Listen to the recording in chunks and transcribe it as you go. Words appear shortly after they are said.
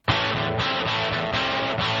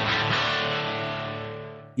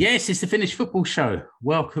Yes, it's the Finnish Football Show.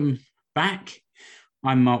 Welcome back.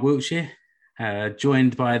 I'm Mark Wiltshire,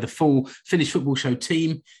 joined by the full Finnish Football Show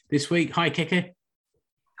team this week. Hi, Keke.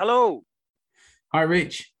 Hello. Hi,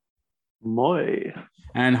 Rich. Moi.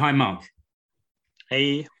 And hi, Mark.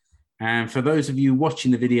 Hey. And for those of you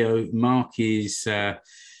watching the video, Mark is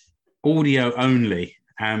audio only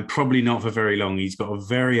and probably not for very long. He's got a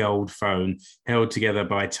very old phone held together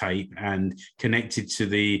by tape and connected to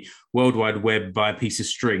the World Wide Web by a piece of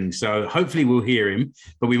string. So hopefully we'll hear him,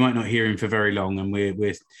 but we might not hear him for very long, and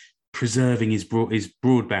we're preserving his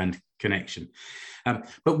broadband connection.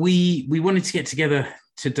 But we wanted to get together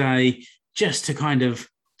today just to kind of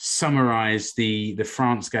summarize the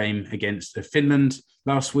France game against Finland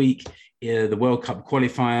last week, the World Cup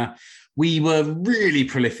qualifier. We were really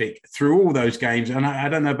prolific through all those games. And I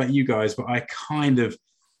don't know about you guys, but I kind of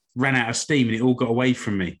ran out of steam and it all got away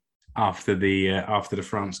from me after the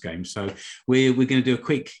France game. So we're going to do a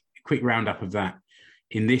quick roundup of that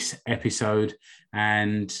in this episode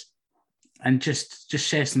and just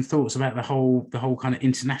share some thoughts about the whole kind of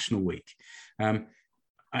international week. I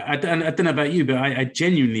don't know about you, but I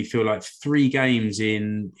genuinely feel like 3 games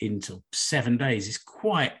in 7 days is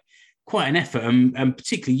quite an effort, and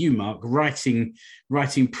particularly you, Mark, writing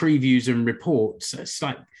previews and reports. It's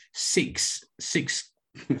like six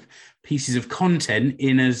pieces of content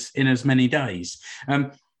in as many days.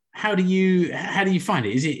 How do you find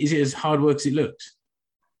it? Is it as hard work as it looks?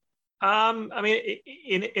 I mean,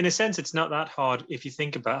 in a sense, it's not that hard if you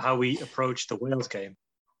think about how we approached the Wales game,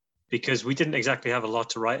 because we didn't exactly have a lot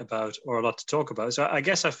to write about or a lot to talk about. So I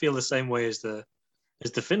guess I feel the same way as the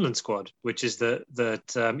Finland squad, which is I'll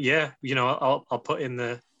put in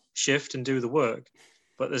the shift and do the work,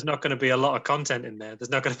 but there's not going to be a lot of content in there. There's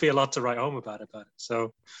not going to be a lot to write home about it.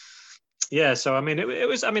 So yeah, so I mean,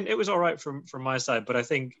 it was all right from my side, but I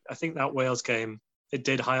think that Wales game, it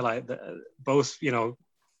did highlight that both,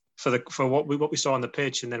 for what we saw on the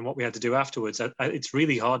pitch and then what we had to do afterwards. It's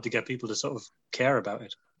really hard to get people to sort of care about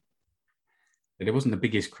it. There wasn't the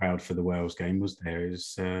biggest crowd for the Wales game, was there? It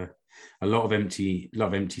was a lot of empty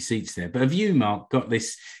seats there. But have you, Mark, got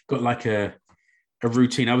like a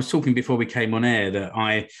routine? I was talking before we came on air that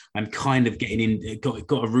I'm kind of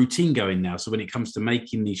got a routine going now. So when it comes to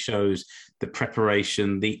making these shows, the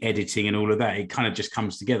preparation, the editing, and all of that, it kind of just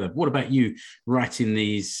comes together. What about you writing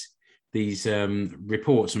these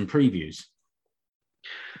reports and previews?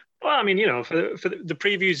 Well, I mean, for the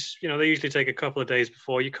previews, they usually take a couple of days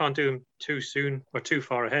before. You can't do them too soon or too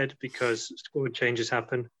far ahead because squad changes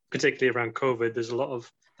happen, particularly around COVID. There's a lot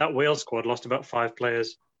of that Wales squad lost about 5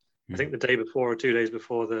 players, I think the day before or 2 days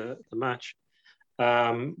before the match.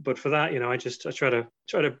 But for that, I try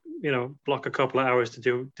to block a couple of hours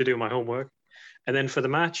to do my homework, and then for the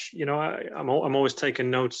match, I'm always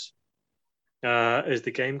taking notes as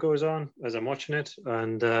the game goes on, as I'm watching it,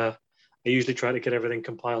 and I usually try to get everything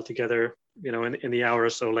compiled together, in the hour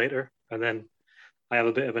or so later, and then I have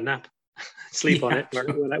a bit of a nap, sleep on it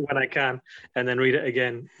when I can, and then read it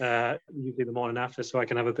again, usually the morning after, so I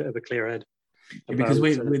can have a bit of a clear head. Because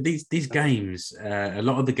with these games, a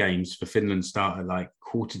lot of the games for Finland start at like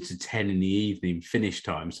 9:45 in the evening finish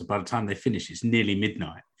time. So by the time they finish, it's nearly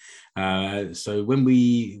midnight. So when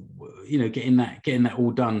we, getting that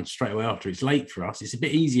all done straight away after, it's late for us. It's a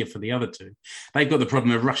bit easier for the other two. They've got the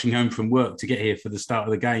problem of rushing home from work to get here for the start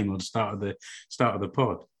of the game or the start of the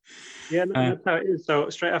pod. Yeah, that's how it is. So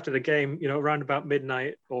straight after the game, around about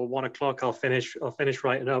midnight or 1 o'clock, I'll finish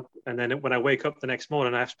writing up, and then when I wake up the next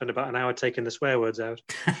morning, I have to spend about an hour taking the swear words out.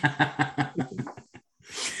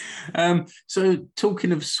 So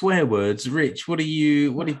talking of swear words, Rich, what did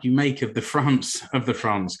you make of the France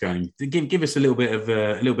game? Give us a little bit of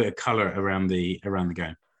colour around the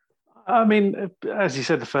game. I mean, as you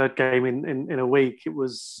said, the third game in a week, it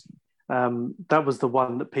was. That was the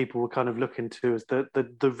one that people were kind of looking to as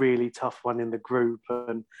the really tough one in the group,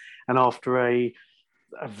 and after a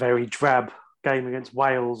very drab game against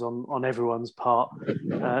Wales on everyone's part,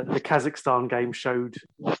 the Kazakhstan game showed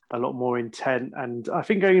a lot more intent, and I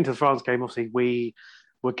think going into the France game, obviously we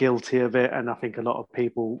were guilty of it, and I think a lot of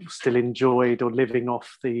people still enjoyed or living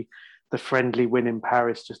off the friendly win in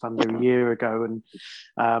Paris just under a year ago, and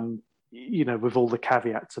with all the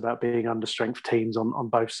caveats about being under strength teams on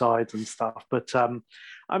both sides and stuff. But I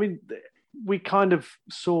mean, we kind of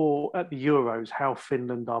saw at the Euros how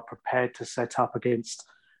Finland are prepared to set up against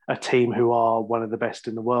a team who are one of the best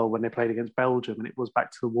in the world when they played against Belgium, and it was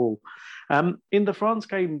back to the wall. In the France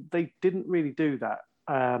game, they didn't really do that.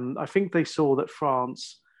 I think they saw that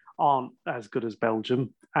France aren't as good as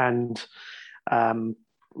Belgium, and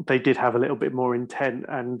they did have a little bit more intent.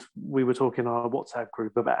 And we were talking in our WhatsApp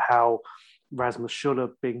group about how Rasmus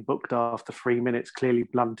Schuller being booked after 3 minutes clearly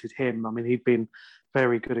blunted him. I mean, he'd been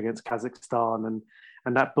very good against Kazakhstan,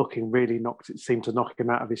 and that booking really seemed to knock him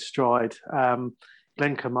out of his stride.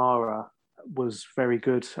 Glenn Kamara was very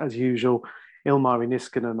good as usual. Ilmari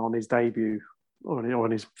Niskanen on his debut, or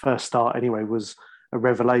on his first start anyway, was a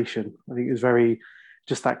revelation. I think it was very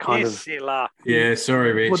just that kind Nisila. of. Yeah,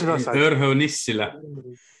 sorry, Rich. What did I say? Urho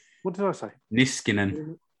Nisila. What did I say?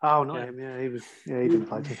 Niskanen. Oh, not him. Yeah, he was. Yeah, he didn't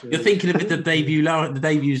play. You're thinking of the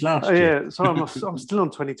debuts last year. Yeah, sorry, I'm still on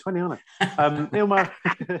 2020, aren't I? Ilmar.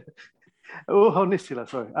 Oh, Nisila,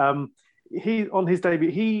 sorry. He on his debut,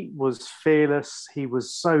 he was fearless. He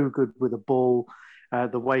was so good with the ball.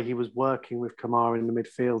 The way he was working with Kamara in the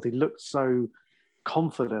midfield, he looked so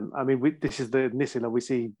confident. I mean, this is the Nisila we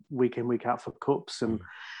see week in, week out for cups, and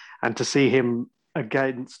to see him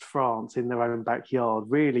against France in their own backyard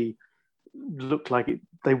really looked like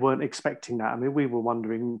they weren't expecting that. I mean, we were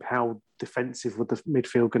wondering how defensive would the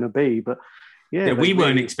midfield going to be, but yeah, we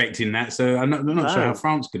weren't expecting that. So I'm not sure how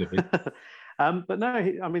France could have been. But no,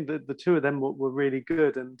 I mean, the two of them were really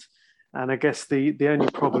good, and I guess the only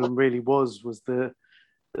problem really was that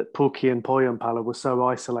Pukki and Poyampala were so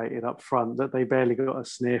isolated up front that they barely got a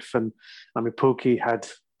sniff. And I mean, Pukki had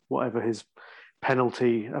whatever his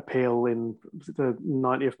penalty appeal in the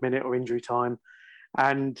 90th minute or injury time,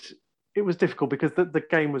 and it was difficult because the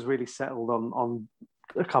game was really settled on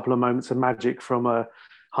a couple of moments of magic from a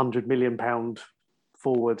 £100 million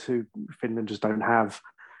forward who Finland just don't have.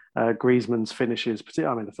 Griezmann's finishes,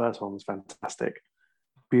 particularly, I mean, the first one was fantastic.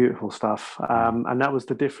 Beautiful stuff. And that was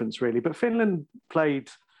the difference, really. But Finland played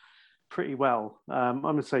pretty well. I'm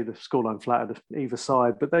going to say the scoreline flattered either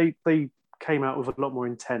side, but they came out with a lot more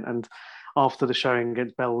intent. And after the showing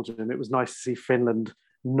against Belgium, it was nice to see Finland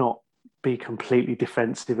not be completely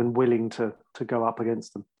defensive and willing to go up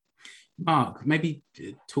against them. Mark, maybe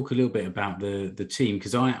talk a little bit about the team,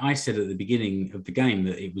 because I said at the beginning of the game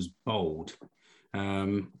that it was bold.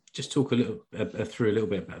 Just talk through a little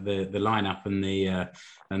bit about the lineup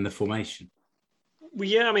and the formation. Well,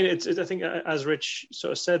 yeah, I mean, I think as Rich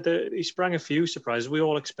sort of said, that he sprang a few surprises. We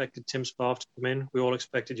all expected Tim Sparv to come in. We all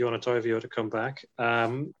expected Joona Toivio to come back.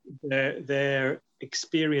 They're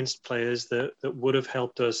experienced players that would have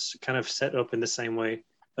helped us kind of set up in the same way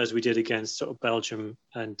as we did against sort of Belgium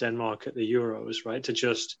and Denmark at the Euros, right? To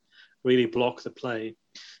just really block the play.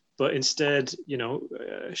 But instead,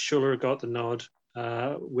 Schuller got the nod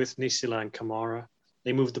with Nisila and Kamara.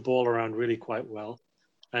 They moved the ball around really quite well.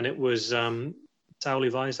 And it was Sauli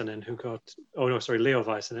Väisänen who got... Oh, no, sorry, Leo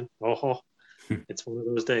Väisänen. It's one of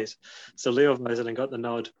those days. So Leo Väisänen got the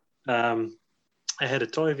nod ahead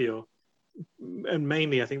of Toivio. And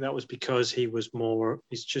mainly, I think that was because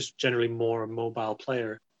he's just generally more a mobile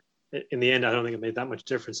player. In the end, I don't think it made that much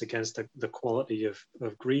difference against the quality of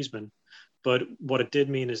Griezmann. But what it did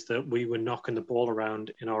mean is that we were knocking the ball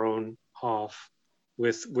around in our own half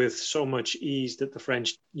with so much ease that the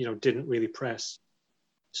French, didn't really press.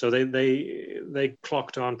 So they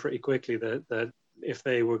clocked on pretty quickly that if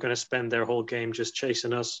they were going to spend their whole game just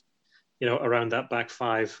chasing us, around that back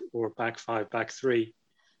five or back five, back three,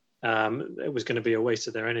 it was going to be a waste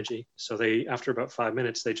of their energy. So after about 5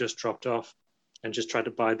 minutes, they just dropped off and just tried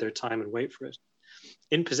to bide their time and wait for it.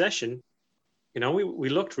 In possession, we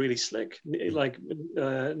looked really slick. Like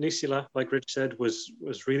Nisila, like Rich said, was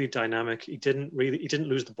really dynamic. He didn't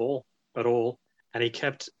lose the ball at all, and he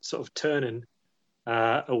kept sort of turning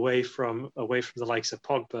away from the likes of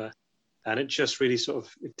Pogba, and it just really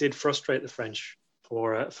it did frustrate the French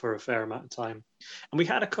for a fair amount of time. And we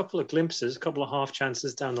had a couple of glimpses, a couple of half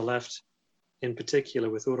chances down the left, in particular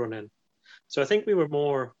with Uronen. So I think we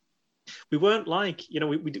weren't like,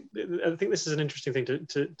 I think this is an interesting thing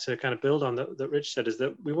to kind of build on that Rich said, is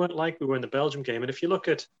that we weren't like we were in the Belgium game. And if you look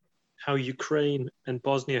at how Ukraine and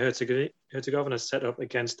Bosnia-Herzegovina set up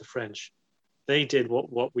against the French, they did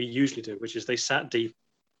what we usually do, which is they sat deep,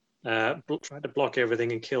 tried to block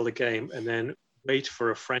everything and kill the game, and then wait for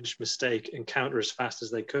a French mistake and counter as fast as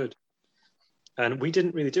they could. And we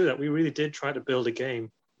didn't really do that. We really did try to build a game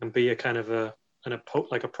and be a kind of a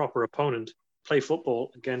proper opponent, play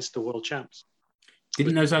football against the world champs.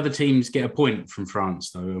 Didn't those other teams get a point from France,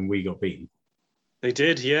 though, and we got beaten? They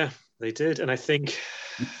did, yeah, they did. And I think,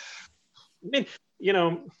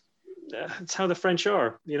 it's how the French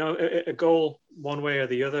are. A goal one way or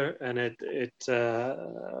the other, and it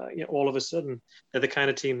all of a sudden they're the kind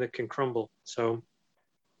of team that can crumble. So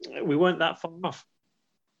we weren't that far off.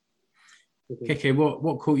 Keke,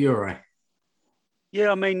 what caught your eye?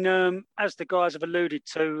 Yeah, I mean, as the guys have alluded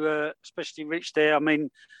to, especially Rich there, I mean,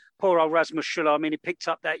 poor old Rasmus Schuller, I mean, he picked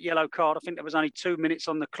up that yellow card. I think there was only 2 minutes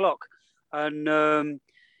on the clock. And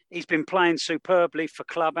he's been playing superbly for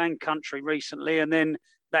club and country recently, and then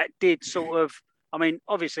that did sort of. I mean,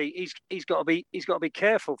 obviously, he's got to be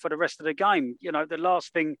careful for the rest of the game. You know, the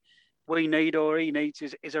last thing we need or he needs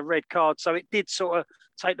is a red card. So it did sort of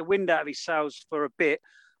take the wind out of his sails for a bit.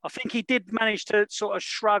 I think he did manage to sort of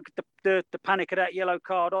shrug the panic of that yellow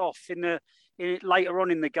card off later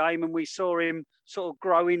on in the game, and we saw him sort of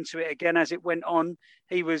grow into it again as it went on.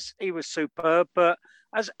 He was superb. But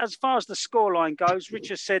as far as the scoreline goes,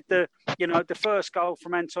 Richard said the first goal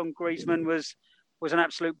from Anton Griezmann was an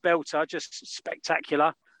absolute belter, just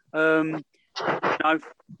spectacular.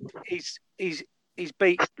 He's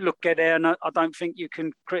beat Lukkede, and I don't think you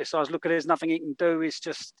can criticise Lukkede. There's nothing he can do. It's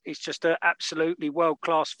just an absolutely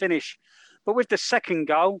world-class finish. But with the second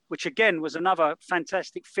goal, which again was another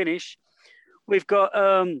fantastic finish, we've got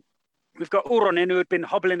Uronen, who had been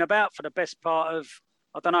hobbling about for the best part of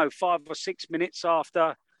 5 or 6 minutes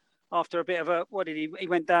after a bit of a he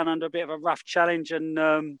went down under a bit of a rough challenge, and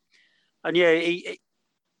yeah,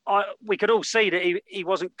 we could all see that he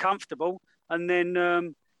wasn't comfortable, and then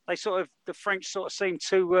the French sort of seemed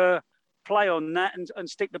to play on that and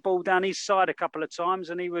stick the ball down his side a couple of times,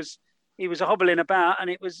 and he was hobbling about, and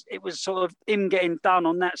it was sort of him getting done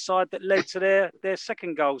on that side that led to their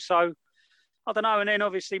second goal. So I don't know. And then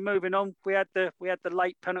obviously moving on, we had the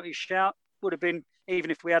late penalty shout. Would have been,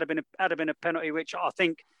 even if we had been a penalty, which I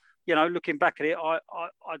think, looking back at it, I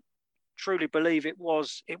truly believe it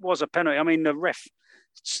was a penalty. I mean, the ref,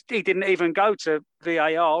 he didn't even go to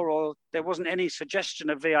VAR, or there wasn't any suggestion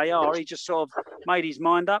of VAR. He just sort of made his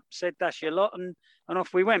mind up, said that's your lot, and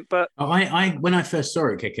off we went. But I when I first saw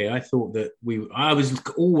it, Keke, I thought that I was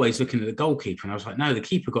always looking at the goalkeeper, and I was like, no, the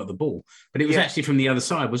keeper got the ball, but it was actually from the other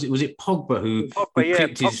side. Was it Pogba who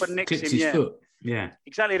clipped his foot? Yeah,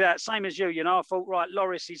 exactly that. Same as you. I thought, right,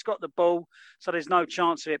 Lloris, he's got the ball, so there's no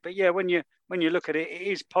chance of it. But yeah, when you look at it, it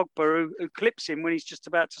is Pogba who clips him when he's just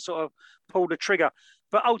about to sort of pull the trigger.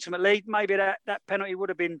 But ultimately, maybe that penalty would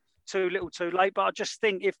have been too little, too late. But I just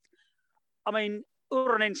think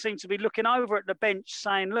Uronen seemed to be looking over at the bench,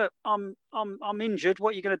 saying, "Look, I'm injured.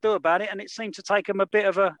 What are you going to do about it?" And it seemed to take him a bit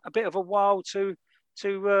of a while to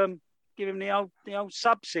give him the old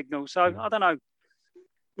sub signal. So I don't know.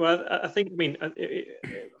 Well, I think, not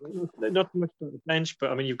so much about the bench,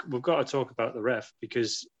 but we've got to talk about the ref,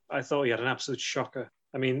 because I thought he had an absolute shocker.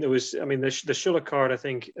 The Schuller card, I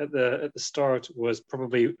think at the start was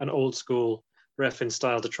probably an old school ref in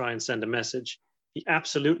style to try and send a message. He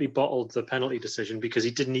absolutely bottled the penalty decision because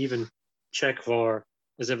he didn't even check VAR,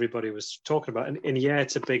 as everybody was talking about. And yeah,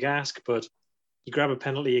 it's a big ask, but you grab a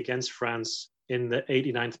penalty against France in the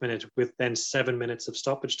 89th minute with then 7 minutes of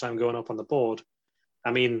stoppage time going up on the board.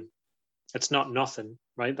 It's not nothing,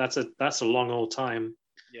 right? That's a long old time.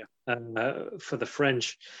 Yeah. For the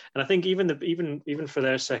French, and I think even for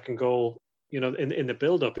their second goal, in the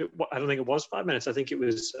build up, I don't think it was 5 minutes. I think it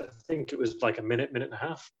was like a minute and a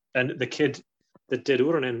half. And the kid that did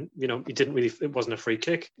Uronen, he didn't really. It wasn't a free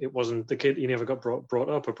kick. It wasn't the kid. He never got brought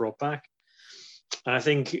up or brought back. And I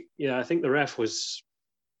think the ref was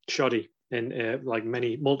shoddy in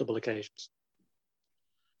multiple occasions.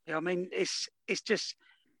 Yeah, it's just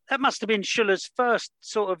that must have been Schuller's first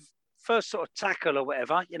sort of tackle or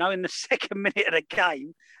whatever, in the second minute of the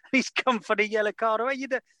game. He's come for the yellow card. Not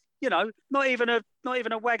even a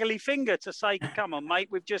waggly finger to say, "Come on, mate,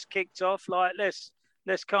 we've just kicked off. Like, let's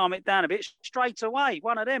calm it down a bit." Straight away,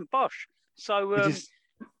 one of them, bosh. So,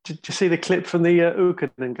 did you see the clip from the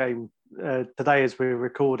Ukkonen game today as we were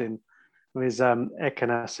recording? With his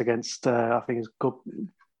Ekenas against I think it's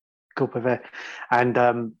Gulpeve,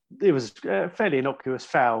 and it was a fairly innocuous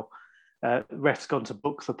foul. Ref's gone to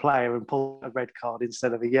book the player and pulled a red card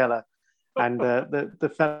instead of a yellow, and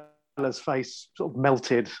the fella's face sort of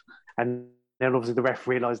melted, and then obviously the ref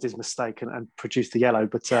realised his mistake and produced the yellow.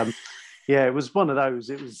 But yeah, it was one of those.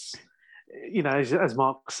 It was, as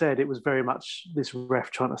Mark said, it was very much this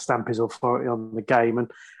ref trying to stamp his authority on the game,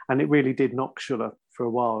 and it really did knock Schuller for a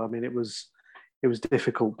while. It was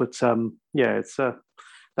difficult, but yeah, it's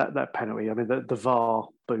that penalty. The VAR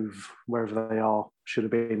booth, wherever they are, should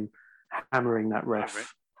have been hammering that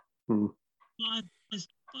ref. There's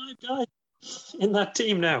 5 guys in that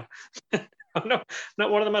team now. Not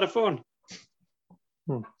one of them had a phone.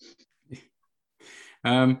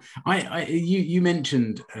 You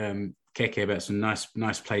mentioned Keke about some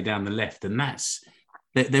nice play down the left, and that's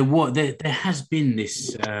there has been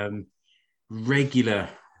this regular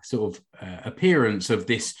sort of appearance of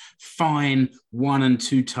this fine 1 and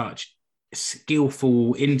 2 touch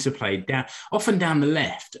skillful interplay often down the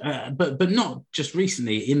left, but not just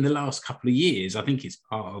recently. In the last couple of years, I think it's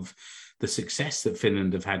part of the success that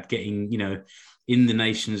Finland have had getting, in the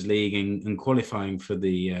Nations League and qualifying for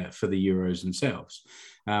the Euros themselves.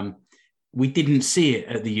 We didn't see it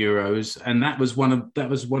at the Euros, and that was one of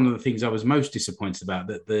the things I was most disappointed about,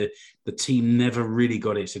 that the team never really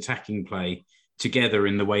got its attacking play together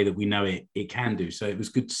in the way that we know it can do. So it was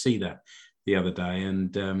good to see that the other day,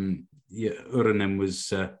 and Urunen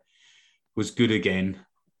was good again,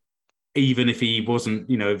 even if he wasn't,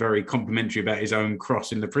 very complimentary about his own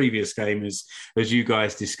cross in the previous game, as you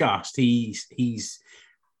guys discussed. He's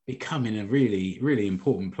becoming a really, really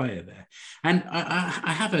important player there. And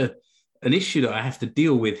I have an issue that I have to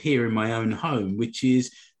deal with here in my own home, which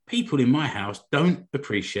is people in my house don't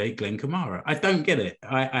appreciate Glenn Kamara. I don't get it.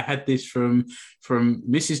 I had this from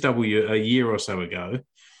Mrs. W a year or so ago,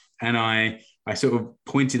 and I sort of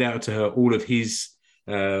pointed out to her all of his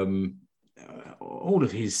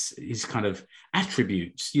kind of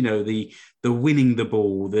attributes, the winning the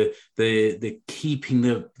ball, the keeping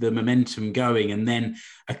the momentum going, and then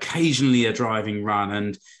occasionally a driving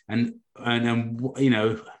run, and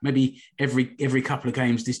maybe every couple of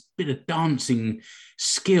games this bit of dancing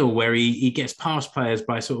skill where he gets past players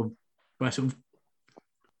by sort of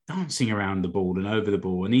dancing around the ball and over the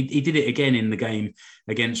ball. And he did it again in the game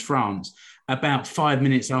against France. About 5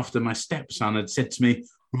 minutes after my stepson had said to me,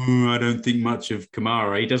 I don't think much of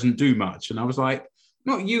Kamara. He doesn't do much. And I was like,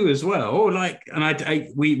 not you as well.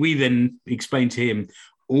 We then explained to him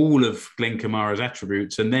all of Glenn Kamara's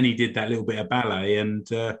attributes, and then he did that little bit of ballet, and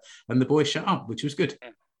the boy shut up, which was good.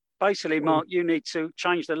 Basically, Mark, you need to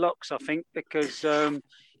change the locks, I think, because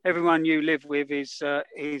everyone you live with is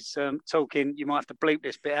talking. You might have to bleep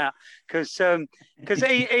this bit out because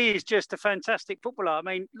he is just a fantastic footballer. I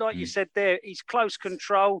mean, like you said there, he's close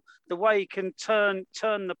control. The way he can turn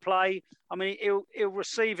the play. I mean, he'll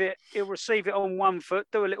receive it. He'll receive it on one foot,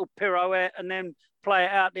 do a little pirouette, and then play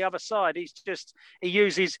it out the other side. He's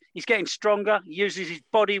getting stronger. He uses his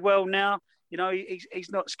body well now. He's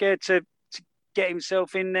not scared to get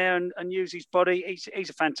himself in there and use his body. He's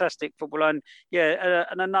a fantastic footballer, and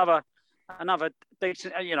and another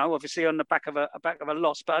decent, obviously on the back of a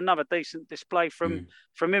loss, but another decent display from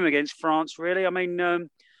him against France. Really, I mean,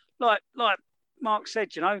 like Mark said,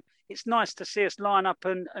 it's nice to see us line up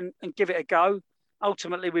and give it a go.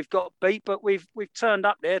 Ultimately, we've got beat, but we've turned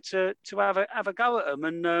up there to have a go at them,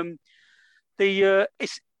 and they're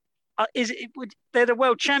the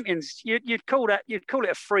world champions. You'd call it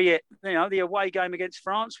a free hit, the away game against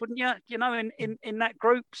France, wouldn't you? In that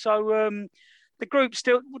group. So the group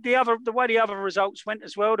still the way the other results went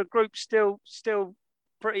as well. The group's still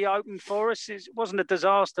pretty open for us. It wasn't a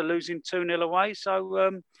disaster losing 2-0 away.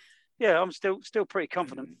 So I'm still pretty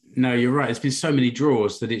confident. No, you're right. It's been so many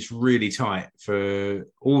draws that it's really tight for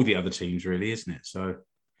all the other teams, really, isn't it? So.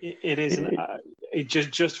 It is.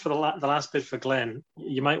 Just for the last bit for Glenn,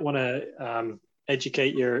 you might want to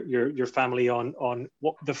educate your family on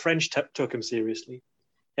what the French took him seriously.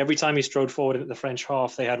 Every time he strode forward into the French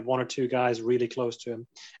half, they had one or two guys really close to him,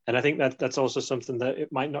 and I think that's also something that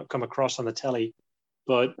it might not come across on the telly,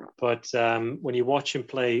 but when you watch him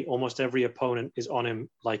play, almost every opponent is on him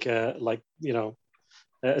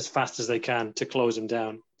as fast as they can to close him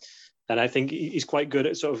down. And I think he's quite good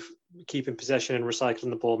at sort of keeping possession and recycling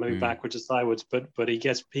the ball, maybe backwards or sideways. But he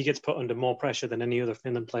gets put under more pressure than any other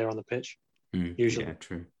Finland player on the pitch. Usually, yeah,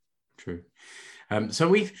 true. So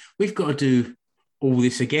we've got to do all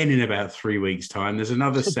this again in about 3 weeks' time. There's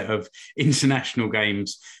another set of international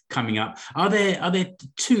games coming up. Are there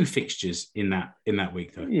two fixtures in that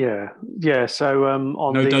week though? Yeah. So on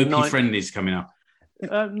no the dopey friendlies coming up.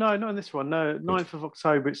 No, not in this one. No, 9th of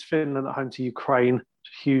October, it's Finland at home to Ukraine.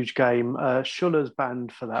 Huge game. Schuller's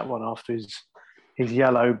banned for that one after his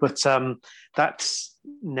yellow, but that's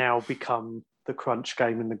now become the crunch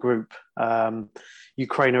game in the group.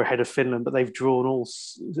 Ukraine are ahead of Finland, but they've drawn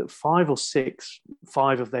five of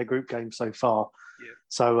their group games so far. Yeah.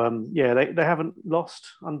 So they haven't lost,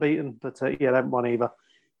 unbeaten, but they haven't won either.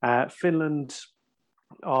 Finland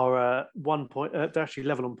are 1 point. They're actually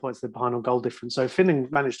level on points. They're behind on goal difference. So if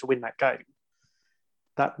Finland managed to win that game,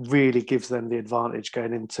 that really gives them the advantage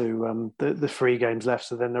going into the 3 games left.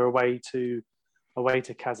 So then they're away to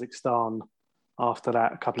Kazakhstan after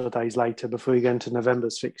that a couple of days later before you go into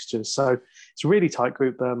November's fixtures. So it's a really tight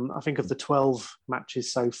group. I think of the 12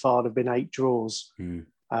 matches so far, there have been 8 draws. And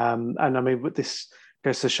I mean, this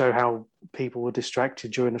goes to show how people were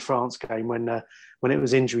distracted during the France game when it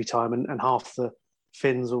was injury time and half the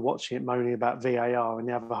Finns were watching it moaning about VAR and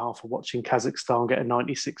the other half were watching Kazakhstan get a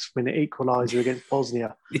 96-minute equaliser against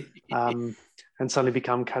Bosnia and suddenly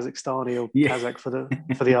become Kazakhstani or Kazakh for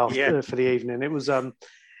the evening. It was,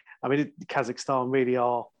 Kazakhstan really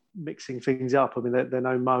are mixing things up. I mean, they're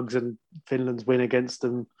no mugs, and Finland's win against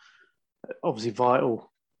them obviously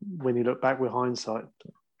vital when you look back with hindsight.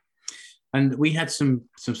 And we had some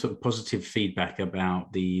sort of positive feedback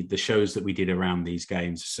about the shows that we did around these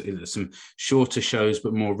games. Some shorter shows,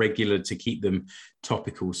 but more regular to keep them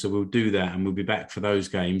topical. So we'll do that, and we'll be back for those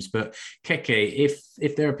games. But Keke,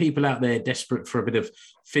 if there are people out there desperate for a bit of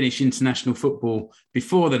Finnish international football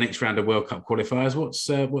before the next round of World Cup qualifiers,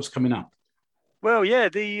 what's coming up? Well, yeah,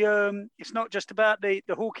 it's not just about the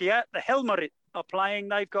Hockeyat. The Helmarit are playing.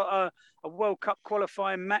 They've got a World Cup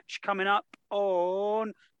qualifying match coming up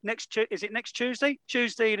on next Tuesday?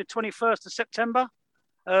 Tuesday, the 21st of September.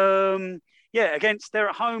 They're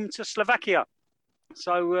at home to Slovakia.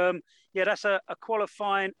 So that's a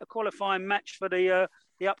qualifying match for the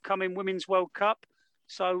upcoming Women's World Cup.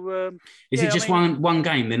 So is it just one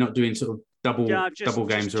game? They're not doing sort of double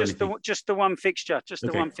games or anything? Just the one fixture.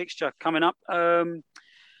 The one fixture coming up.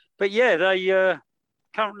 They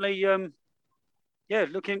currently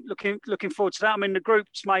looking forward to that. I mean, the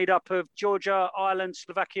group's made up of Georgia, Ireland,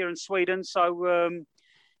 Slovakia, and Sweden. So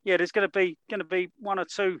there's going to be one or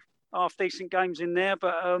two half decent games in there.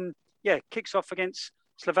 But kicks off against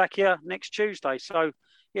Slovakia next Tuesday. So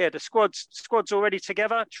the squad's already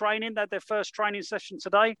together training. They had their first training session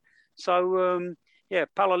today. So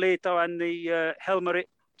Palolito and the Helmarit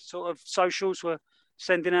sort of socials were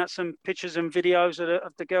sending out some pictures and videos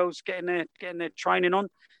of the girls getting their training on.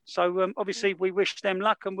 So obviously we wish them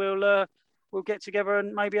luck, and we'll get together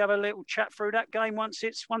and maybe have a little chat through that game once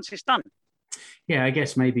it's done. Yeah, I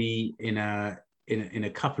guess maybe in a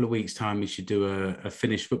couple of weeks' time we should do a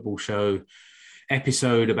Finnish football show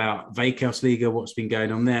episode about Veikkausliiga, what's been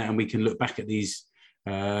going on there, and we can look back at these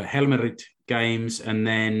Helmarit games and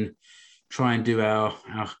then try and do our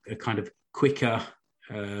kind of quicker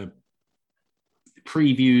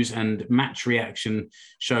previews and match reaction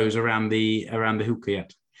shows around the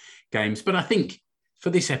Hockeyat games. But I think for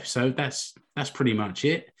this episode, that's pretty much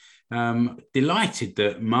it. Delighted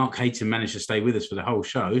that Mark Hayton managed to stay with us for the whole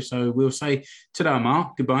show. So we'll say ta-da,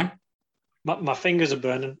 Mark. Goodbye. My fingers are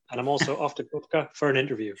burning, and I'm also off to Kupka for an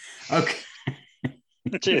interview. Okay.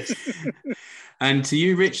 Cheers. And to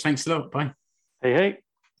you, Rich, thanks a lot. Bye. Hey.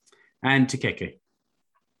 And to Keke.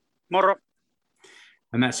 Moro.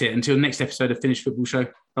 And that's it. Until the next episode of Finnish Football Show.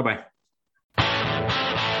 Bye-bye.